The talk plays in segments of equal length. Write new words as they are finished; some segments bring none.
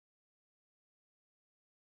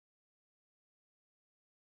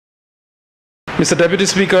Mr. Deputy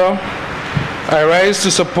Speaker, I rise to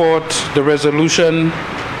support the resolution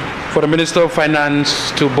for the Minister of Finance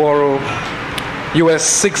to borrow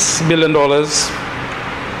 $6 billion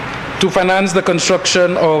to finance the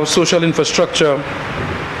construction of social infrastructure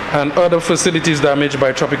and other facilities damaged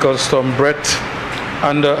by Tropical Storm Brett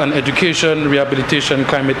under an education rehabilitation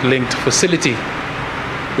climate-linked facility.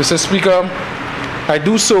 Mr. Speaker, I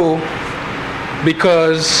do so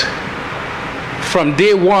because from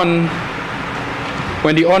day one,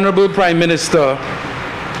 when the Honorable Prime Minister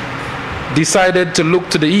decided to look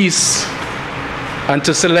to the east and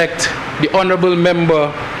to select the Honorable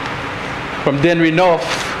Member from Dennery North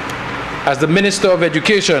as the Minister of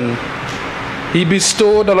Education, he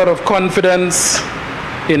bestowed a lot of confidence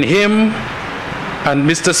in him. And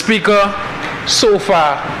Mr. Speaker, so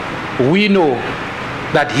far, we know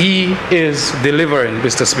that he is delivering,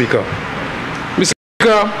 Mr. Speaker. Mr.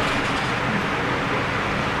 Speaker,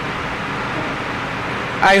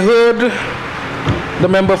 I heard the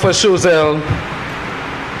member for Choiseul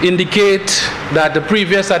indicate that the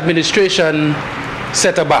previous administration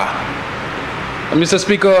set a bar. And Mr.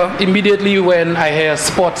 Speaker, immediately when I hear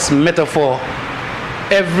sports metaphor,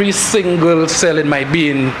 every single cell in my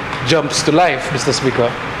being jumps to life, Mr.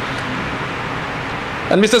 Speaker.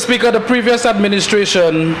 And Mr. Speaker, the previous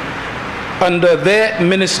administration, under their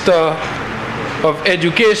Minister of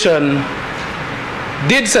Education,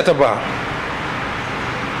 did set a bar.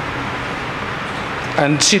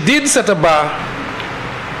 And she did set a bar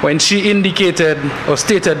when she indicated or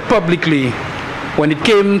stated publicly when it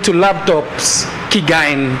came to laptops,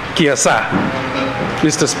 Kigain, Kiasa,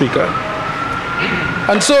 Mr. Speaker.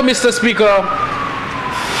 And so, Mr. Speaker,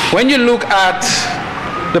 when you look at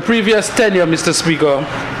the previous tenure, Mr. Speaker,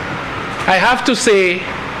 I have to say,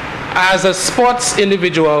 as a sports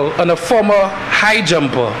individual and a former high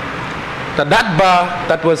jumper, that bar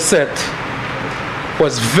that was set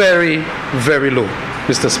was very, very low,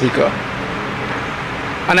 Mr. Speaker.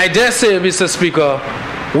 And I dare say, Mr. Speaker,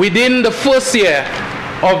 within the first year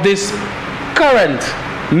of this current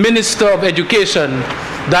Minister of Education,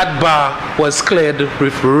 that bar was cleared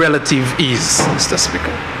with relative ease, Mr.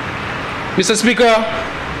 Speaker. Mr. Speaker,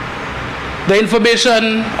 the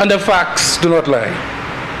information and the facts do not lie.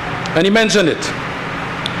 And he mentioned it.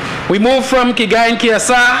 We moved from Kigain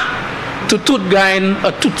Kiasa to Tutgain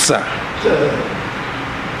Atutsa.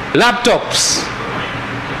 Laptops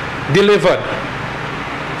delivered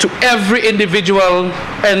to every individual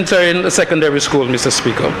entering a secondary school, Mr.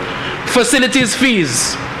 Speaker. Facilities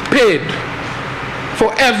fees paid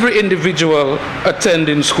for every individual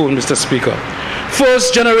attending school, Mr. Speaker.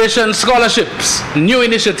 First generation scholarships, new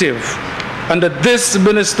initiative under this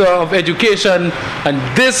Minister of Education, and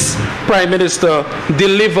this Prime Minister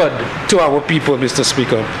delivered to our people, Mr.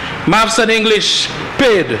 Speaker. Maths and English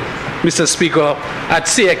paid, Mr. Speaker, at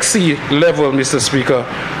CXC level, Mr. Speaker.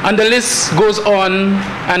 And the list goes on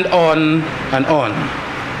and on and on.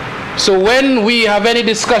 So when we have any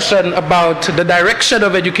discussion about the direction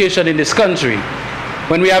of education in this country,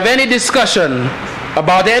 when we have any discussion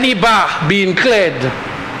about any bar being cleared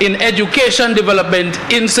in education development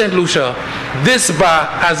in St. Lucia, this bar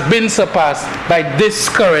has been surpassed by this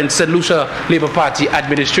current St. Lucia Labour Party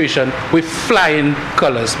administration with flying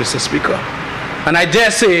colors, Mr. Speaker. And I dare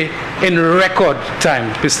say in record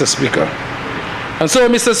time, Mr. Speaker. And so,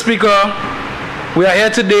 Mr. Speaker, we are here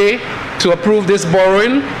today to approve this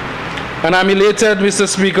borrowing, and I'm elated, Mr.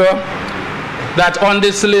 Speaker, that on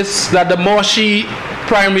this list that the Moshi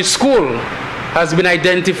Primary School has been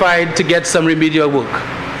identified to get some remedial work.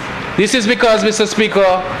 This is because, Mr.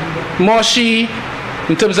 Speaker, Moshi,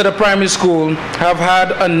 in terms of the primary school, have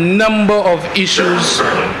had a number of issues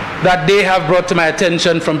that they have brought to my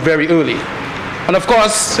attention from very early. And of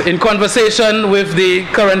course, in conversation with the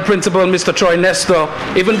current principal, Mr. Troy Nestor,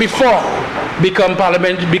 even before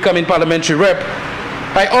becoming parliamentary rep,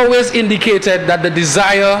 I always indicated that the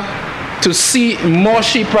desire to see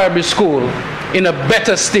Moshi Primary School in a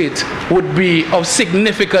better state would be of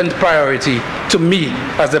significant priority to me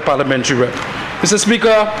as the parliamentary rep. Mr.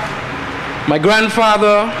 Speaker, my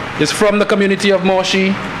grandfather is from the community of Moshi.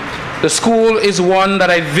 The school is one that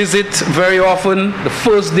I visit very often, the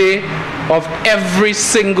first day of every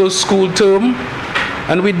single school term.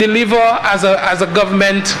 And we deliver as a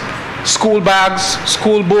government school bags,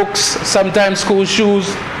 school books, sometimes school shoes,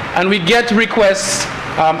 and we get requests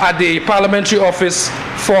at the parliamentary office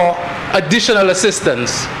for additional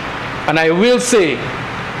assistance. And I will say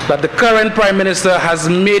that the current Prime Minister has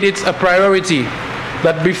made it a priority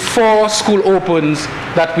that before school opens,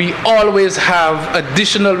 that we always have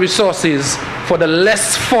additional resources for the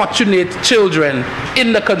less fortunate children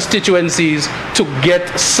in the constituencies to get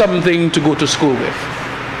something to go to school with.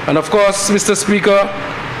 And of course, Mr. Speaker,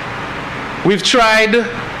 we've tried,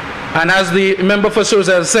 and as the member for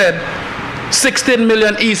Susa said, 16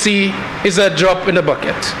 million EC is a drop in the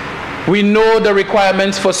bucket. We know the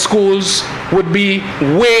requirements for schools would be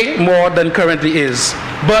way more than currently is,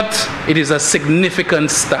 but it is a significant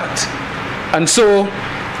start. And so,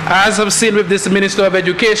 as I've seen with this Minister of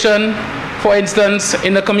Education, for instance,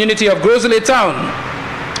 in the community of Grosley Town,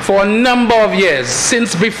 for a number of years,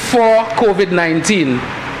 since before COVID-19,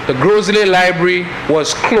 the Grosley Library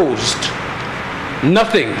was closed.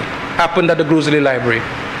 Nothing happened at the Grosley Library.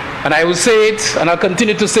 And I will say it, and I'll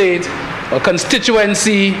continue to say it, a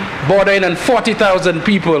constituency bordering on 40,000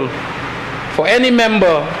 people, for any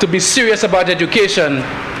member to be serious about education,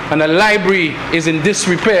 and a library is in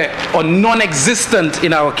disrepair or non-existent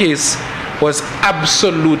in our case, was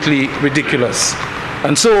absolutely ridiculous.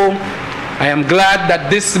 And so I am glad that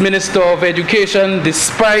this Minister of Education,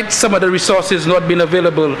 despite some of the resources not being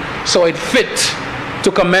available, saw it fit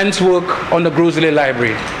to commence work on the Grosley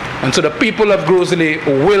Library. And so the people of Grosley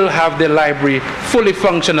will have their library fully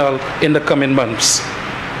functional in the coming months.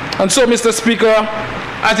 And so, Mr. Speaker,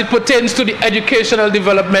 as it pertains to the educational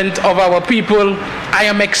development of our people, I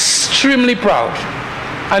am extremely proud.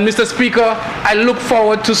 And Mr. Speaker, I look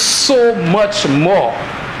forward to so much more,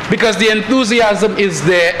 because the enthusiasm is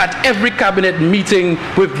there at every cabinet meeting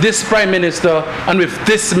with this Prime Minister and with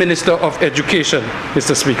this Minister of Education,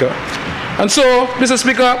 Mr. Speaker. And so, Mr.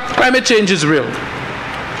 Speaker, climate change is real.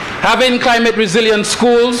 Having climate resilient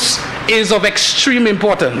schools is of extreme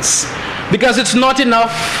importance, because it's not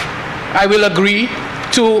enough, I will agree,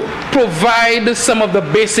 to provide some of the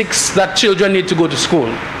basics that children need to go to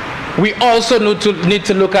school. We also need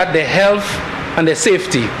to look at their health and their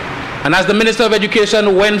safety. And as the Minister of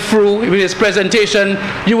Education went through with his presentation,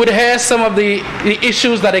 you would hear some of the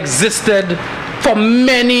issues that existed for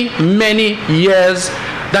many, many years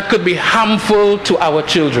that could be harmful to our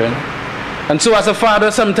children. And so as a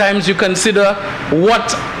father, sometimes you consider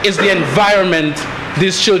what is the environment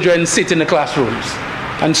these children sit in the classrooms.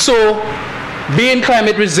 And so, being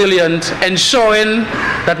climate resilient, ensuring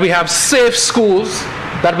that we have safe schools,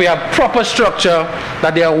 that we have proper structure,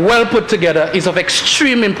 that they are well put together, is of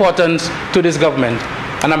extreme importance to this government.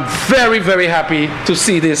 And I'm very, very happy to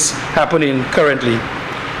see this happening currently.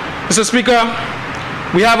 Mr. Speaker,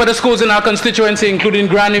 we have other schools in our constituency, including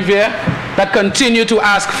Granivier, that continue to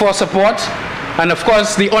ask for support. And of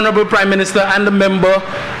course, the Honorable Prime Minister and the member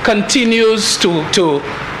continues to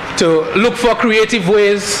look for creative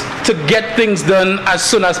ways to get things done as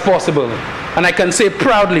soon as possible. And I can say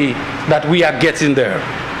proudly that we are getting there.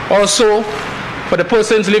 Also, for the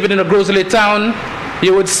persons living in the Grosley town,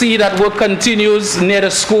 you would see that work continues near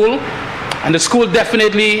the school. And the school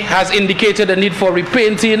definitely has indicated a need for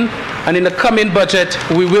repainting. And in the coming budget,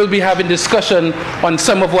 we will be having discussion on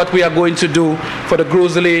some of what we are going to do for the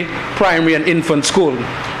Grosley Primary and Infant School.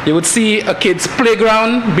 You would see a kids'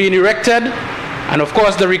 playground being erected. And of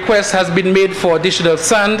course, the request has been made for additional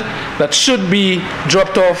sand that should be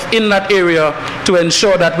dropped off in that area to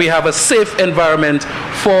ensure that we have a safe environment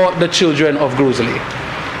for the children of Grosley.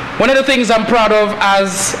 One of the things I'm proud of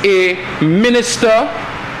as a minister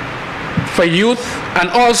for youth and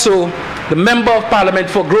also the Member of Parliament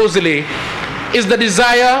for Grosley is the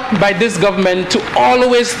desire by this government to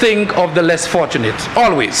always think of the less fortunate,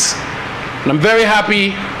 always. And I'm very happy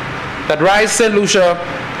that Rise St. Lucia,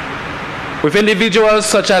 with individuals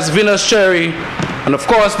such as Venus Cherry, and of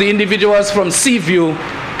course the individuals from Seaview,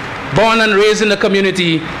 born and raised in the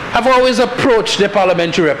community, have always approached their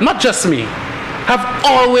parliamentary rep, not just me, have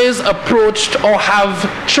always approached or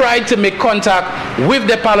have tried to make contact with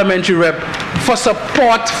their parliamentary rep for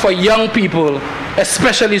support for young people,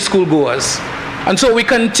 especially schoolgoers. And so we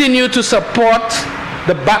continue to support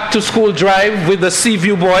the back to school drive with the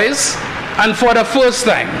Seaview boys, and for the first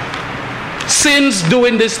time, since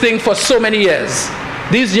doing this thing for so many years,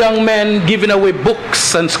 these young men giving away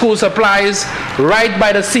books and school supplies right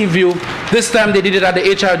by the Seaview. This time they did it at the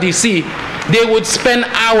HRDC. They would spend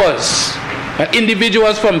hours.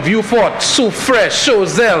 Individuals from Viewfort, Sioux Fresh,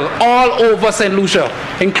 Chozelle, all over St. Lucia,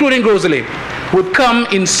 including Grosley, would come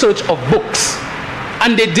in search of books.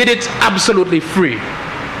 And they did it absolutely free.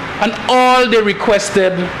 And all they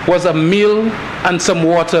requested was a meal and some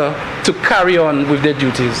water to carry on with their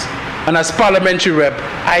duties. And as parliamentary rep,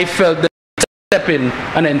 I felt the step step in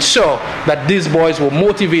and ensure that these boys were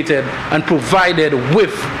motivated and provided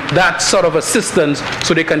with that sort of assistance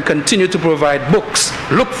so they can continue to provide books,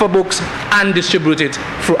 look for books, and distribute it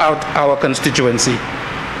throughout our constituency.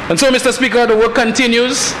 And so, Mr. Speaker, the work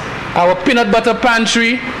continues. Our peanut butter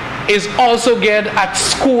pantry is also geared at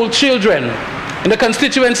school children. In the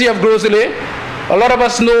constituency of Grosley, a lot of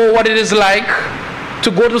us know what it is like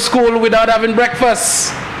to go to school without having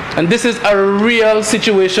breakfast. And this is a real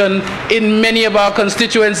situation in many of our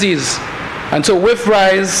constituencies. And so with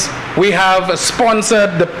RISE, we have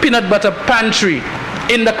sponsored the peanut butter pantry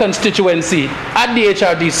in the constituency at the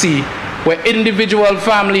HRDC, where individual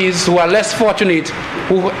families who are less fortunate,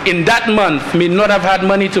 who in that month may not have had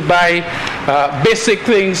money to buy basic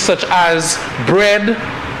things such as bread,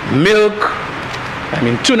 milk,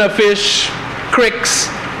 tuna fish, cricks,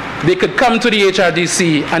 they could come to the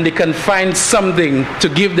HRDC and they can find something to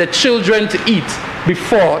give their children to eat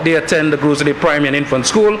before they attend the Grosley Primary and Infant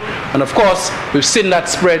School. And of course, we've seen that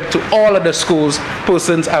spread to all other schools.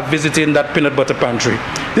 Persons are visiting that peanut butter pantry.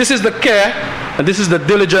 This is the care, and this is the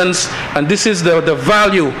diligence, and this is the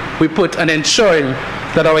value we put in ensuring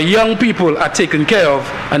that our young people are taken care of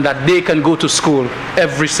and that they can go to school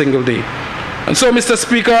every single day. And so, Mr.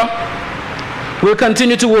 Speaker, we'll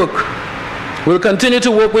continue to work. We'll continue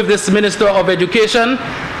to work with this Minister of Education.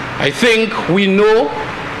 I think we know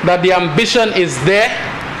that the ambition is there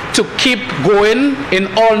to keep going in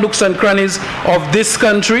all nooks and crannies of this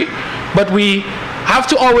country, but we have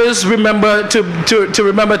to always remember to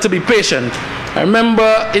be patient. I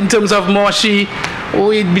remember in terms of Moshi,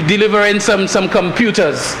 we'd be delivering some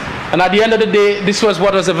computers, and at the end of the day, this was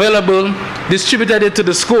what was available, distributed it to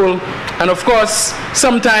the school, and of course,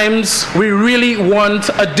 sometimes we really want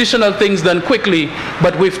additional things done quickly,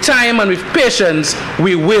 but with time and with patience,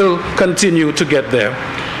 we will continue to get there.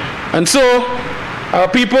 And so, our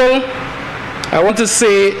people, I want to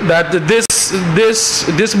say that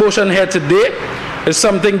this motion here today is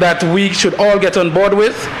something that we should all get on board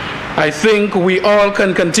with. I think we all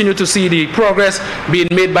can continue to see the progress being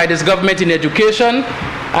made by this government in education.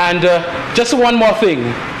 And just one more thing,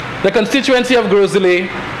 the constituency of Grosley,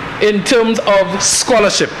 in terms of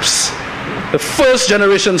scholarships, the first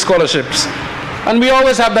generation scholarships, and we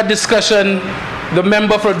always have that discussion, the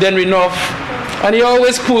member for Denry North, and he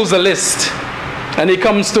always pulls a list, and he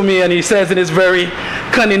comes to me and he says in his very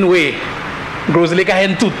cunning way, Grosley ka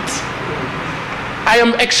hen tout. I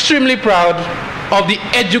am extremely proud of the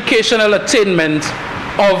educational attainment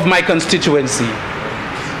of my constituency.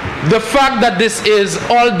 The fact that this is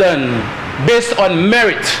all done based on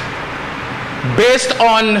merit,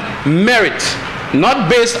 not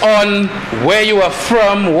based on where you are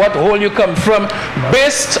from, what hole you come from,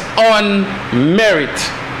 based on merit,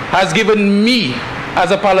 has given me,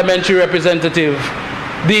 as a parliamentary representative,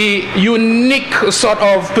 the unique sort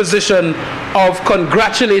of position of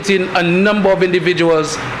congratulating a number of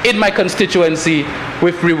individuals in my constituency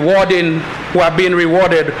with who are being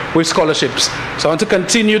rewarded with scholarships. So I want to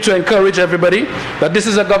continue to encourage everybody that this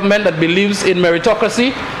is a government that believes in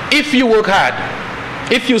meritocracy. If you work hard,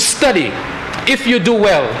 if you study, if you do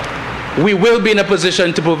well, we will be in a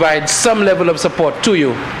position to provide some level of support to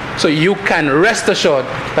you, so you can rest assured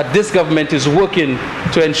that this government is working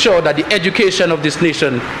to ensure that the education of this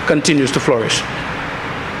nation continues to flourish.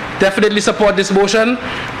 Definitely support this motion,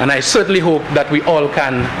 and I certainly hope that we all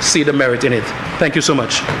can see the merit in it. Thank you so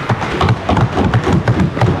much.